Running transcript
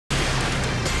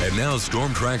And now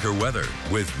Storm Tracker weather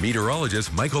with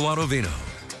meteorologist Michael Autovino.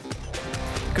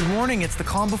 Good morning. It's the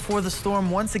calm before the storm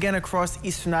once again across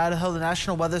eastern Idaho. The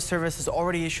National Weather Service has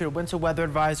already issued a winter weather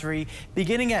advisory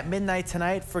beginning at midnight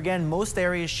tonight for, again, most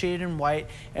areas shaded in white,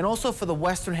 and also for the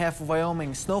western half of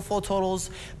Wyoming. Snowfall totals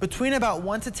between about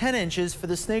 1 to 10 inches for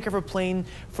the Snake River Plain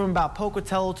from about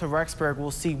Pocatello to Rexburg. We'll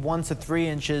see 1 to 3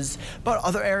 inches, but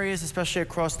other areas, especially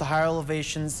across the higher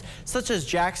elevations, such as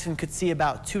Jackson, could see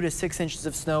about 2 to 6 inches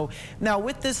of snow. Now,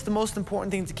 with this, the most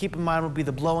important thing to keep in mind will be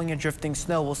the blowing and drifting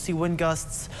snow. We'll see wind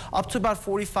gusts up to about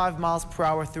 45 miles per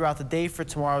hour throughout the day for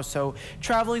tomorrow. So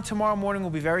traveling tomorrow morning will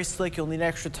be very slick. You'll need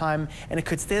extra time, and it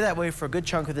could stay that way for a good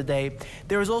chunk of the day.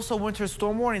 There is also a winter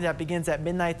storm warning that begins at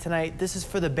midnight tonight. This is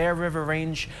for the Bear River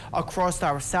Range across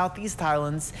our southeast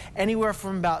highlands. Anywhere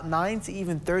from about 9 to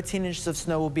even 13 inches of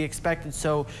snow will be expected.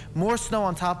 So more snow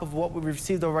on top of what we've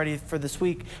received already for this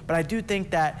week. But I do think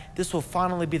that this will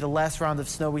finally be the last round of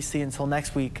snow we see until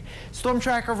next week. Storm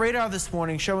tracker radar this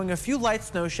morning showing a few light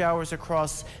snow showers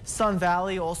across Sun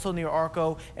Valley, also near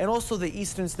Arco, and also the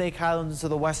eastern Snake Highlands of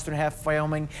the western half of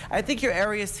Wyoming. I think your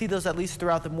areas see those at least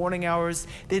throughout the morning hours.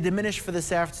 They diminish for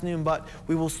this afternoon, but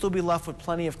we will still be left with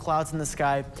plenty of clouds in the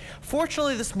sky.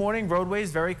 Fortunately, this morning,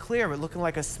 roadways very clear. We're looking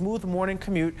like a smooth morning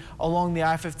commute along the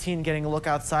I-15, getting a look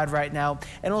outside right now,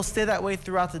 and it'll stay that way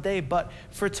throughout the day. But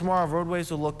for tomorrow,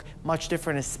 roadways will look much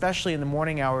different, especially in the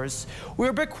morning hours.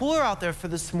 We're a bit cooler out there for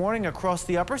this morning across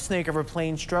the upper Snake River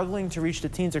Plain, struggling to reach the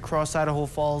teens across Idaho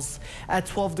Falls. At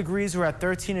 12 degrees, we're at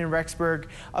 13 in Rexburg.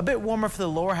 A bit warmer for the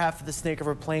lower half of the Snake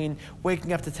River Plain,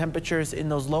 waking up to temperatures in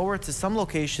those lower to some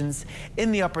locations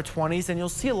in the upper 20s. And you'll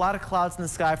see a lot of clouds in the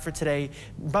sky for today,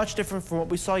 much different from what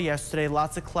we saw yesterday.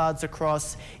 Lots of clouds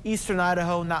across eastern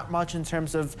Idaho, not much in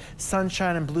terms of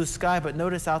sunshine and blue sky, but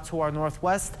notice out to our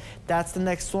northwest, that's the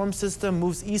next storm system,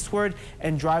 moves eastward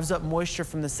and drives up moisture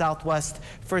from the southwest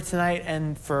for tonight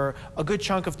and for a good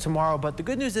chunk of tomorrow. But the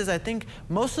good news is I think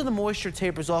most of the moisture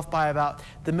tapers off by about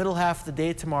the middle half of the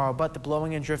day tomorrow, but the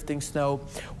blowing and drifting snow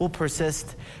will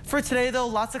persist. For today, though,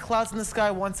 lots of clouds in the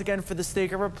sky once again for the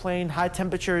Snake River Plain. High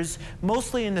temperatures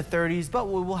mostly in the 30s, but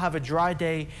we will have a dry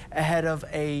day ahead of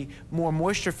a more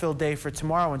moisture-filled day for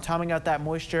tomorrow. And timing out that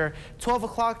moisture, 12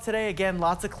 o'clock today, again,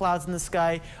 lots of clouds in the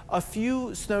sky, a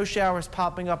few snow showers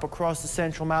popping up across the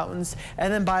central mountains,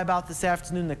 and then by about this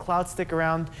afternoon, the clouds stick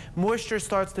around. Moisture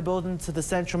starts to build into the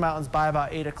central mountains by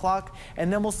about 8 o'clock,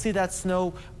 and then we'll see that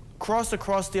snow cross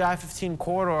across the I-15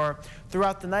 corridor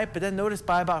throughout the night. But then notice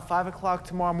by about 5 o'clock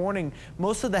tomorrow morning,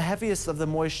 most of the heaviest of the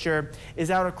moisture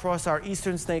is out across our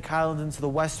eastern Snake Highlands into the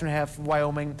western half of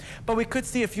Wyoming. But we could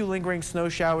see a few lingering snow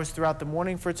showers throughout the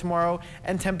morning for tomorrow,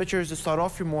 and temperatures to start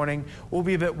off your morning will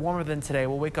be a bit warmer than today.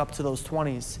 We'll wake up to those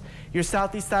 20s. Your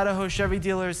Southeast Idaho Chevy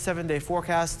dealer's 7-day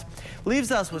forecast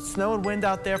leaves us with snow and wind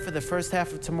out there for the first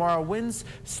half of tomorrow. Winds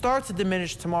start to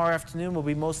diminish tomorrow afternoon. Will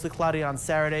be mostly cloudy on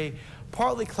Saturday.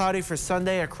 Partly cloudy for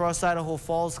Sunday across Idaho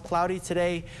Falls. Cloudy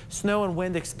today, snow and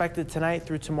wind expected tonight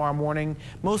through tomorrow morning.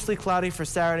 Mostly cloudy for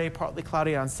Saturday, partly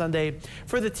cloudy on Sunday.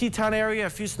 For the Teton area, a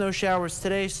few snow showers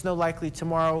today, snow likely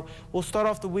tomorrow. We'll start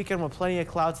off the weekend with plenty of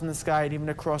clouds in the sky and even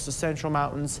across the central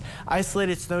mountains.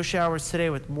 Isolated snow showers today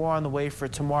with more on the way for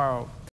tomorrow.